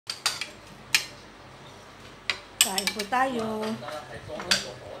Kain po tayo.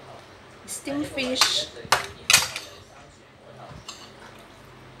 Steamed fish.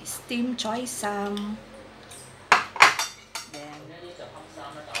 Steamed choy sam. Then,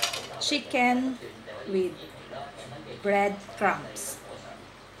 chicken with bread crumbs.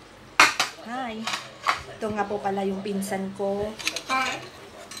 Hi. Ito nga po pala yung pinsan ko. Hi.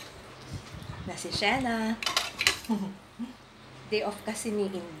 Na si Shena. Day off kasi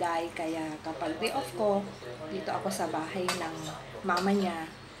ni Inday, kaya kapag day off ko, dito ako sa bahay ng mama niya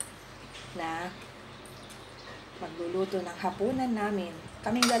na magluluto ng hapunan namin.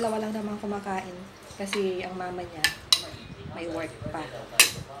 Kaming dalawa lang naman kumakain kasi ang mama niya may work pa.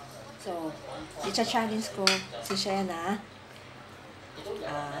 So, i-challenge ko si Shena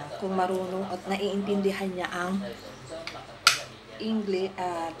kung marunong at naiintindihan niya ang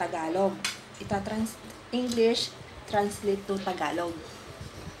Tagalog. English translate to Tagalog.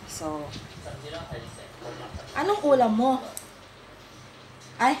 So, anong ulam mo?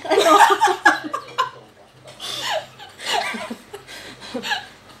 Ay, ano?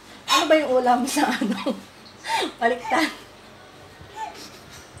 Ano ba yung ulam sa ano? Baliktad.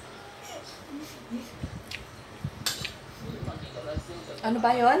 Ano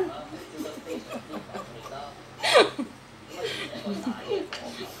ba yun?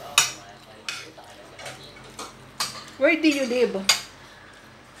 Where do you live?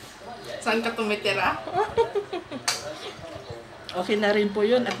 Saan ka tumitira? Okay na rin po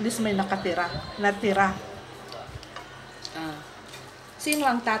yun. At least may natira. Sino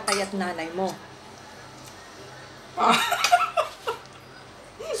ang tatay at nanay mo?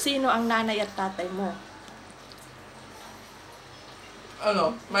 Sino ang nanay at tatay mo?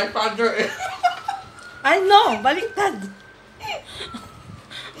 Ano? My father is... I know! Baliktad!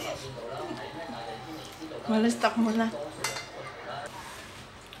 Malistak mo na.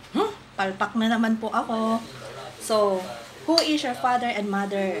 Palpak na naman po ako. So, who is your father and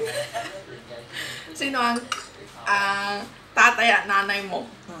mother? Sino ang tatay at nanay mo?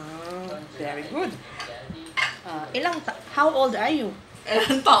 Very good. How old are you?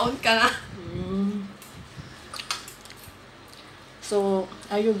 Ilang taon ka na? So,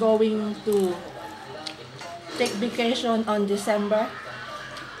 are you going to take vacation on December?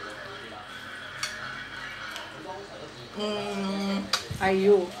 Are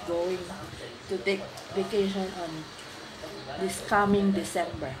you going to take vacation on this coming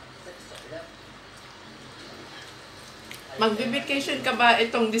December? Magbe-vacation ka ba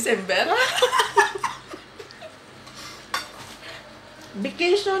itong December?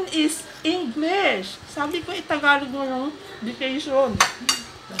 Vacation is English. Sabi ko Tagalog mo ng vacation.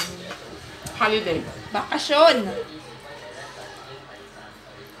 Holiday. Bakasyon.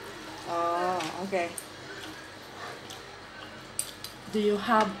 Okay. Do you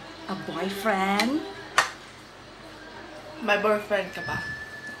have a boyfriend? May boyfriend ka ba?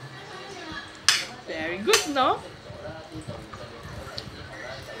 Very good, no?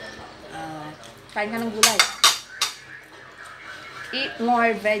 Kain ka ng gulay. Eat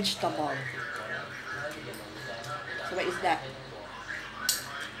more vegetable. So what is that?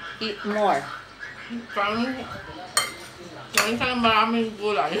 Eat more. Kain ka ng maraming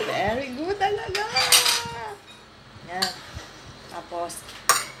gulay. Very good talaga. Yan. Tapos,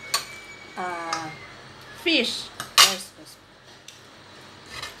 fish.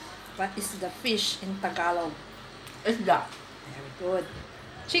 What is the fish in Tagalog? Isda. Very good.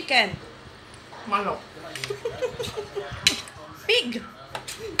 Chicken. Manok. Pig.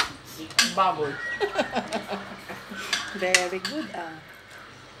 Baboy. Very good.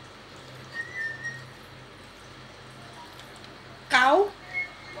 Cow.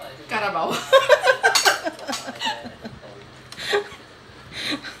 Karabaw.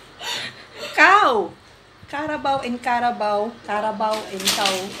 Cow. Carabao and Carabao. Carabao and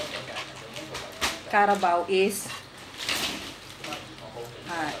cow. Carabao is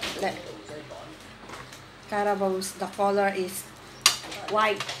Carabao's the color is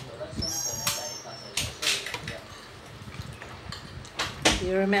white.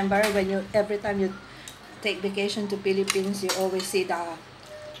 You remember when every time you take vacation to Philippines, you always see the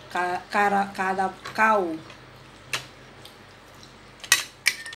cow